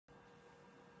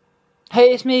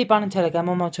Hey, it's me, Bannon Telegram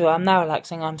on my tour. I'm now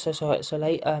relaxing. I'm so sorry it's so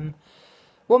late.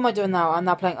 What am I doing now? I'm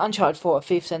now playing Uncharted 4 at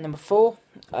FIFA number 4.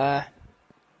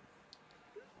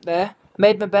 There.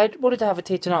 Made my bed. What did I have for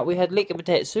tea tonight? We had leek and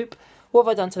potato soup. What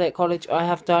have I done today at college? I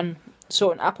have done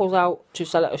sorting apples out to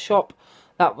sell at a shop.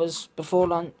 That was before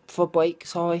lunch, for break,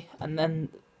 sorry. And then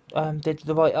did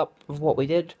the write-up of what we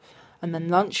did. And then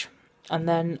lunch. And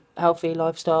then healthy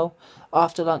lifestyle.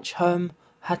 After lunch, home.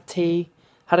 Had tea.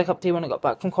 Had a cup of tea when I got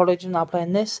back from college and now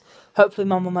playing this. Hopefully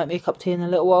Mum will make me a cup of tea in a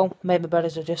little while. Made my bed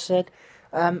as I just said.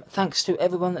 Thanks to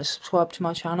everyone that's subscribed to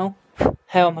my channel.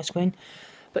 Here on my screen.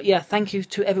 But yeah, thank you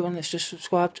to everyone that's just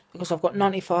subscribed, because I've got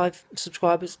 95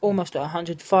 subscribers, almost at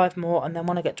 105 more, and then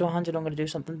when I get to 100 I'm going to do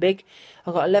something big.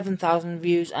 I've got 11,000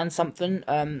 views and something.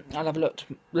 I'll have a look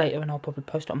later and I'll probably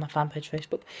post it on my fan page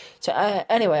Facebook. So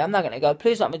anyway, I'm not going to go.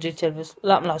 Please like my GTA videos,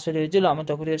 like my last video, do like my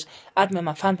dog videos, add me on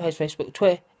my fan page Facebook,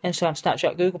 Twitter, Instagram,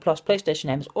 Snapchat, Google+, PlayStation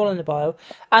names, all in the bio,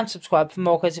 and subscribe for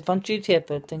more crazy fun GTA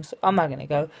food things. I'm not going to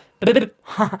go.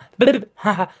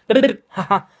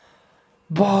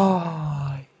 Bye.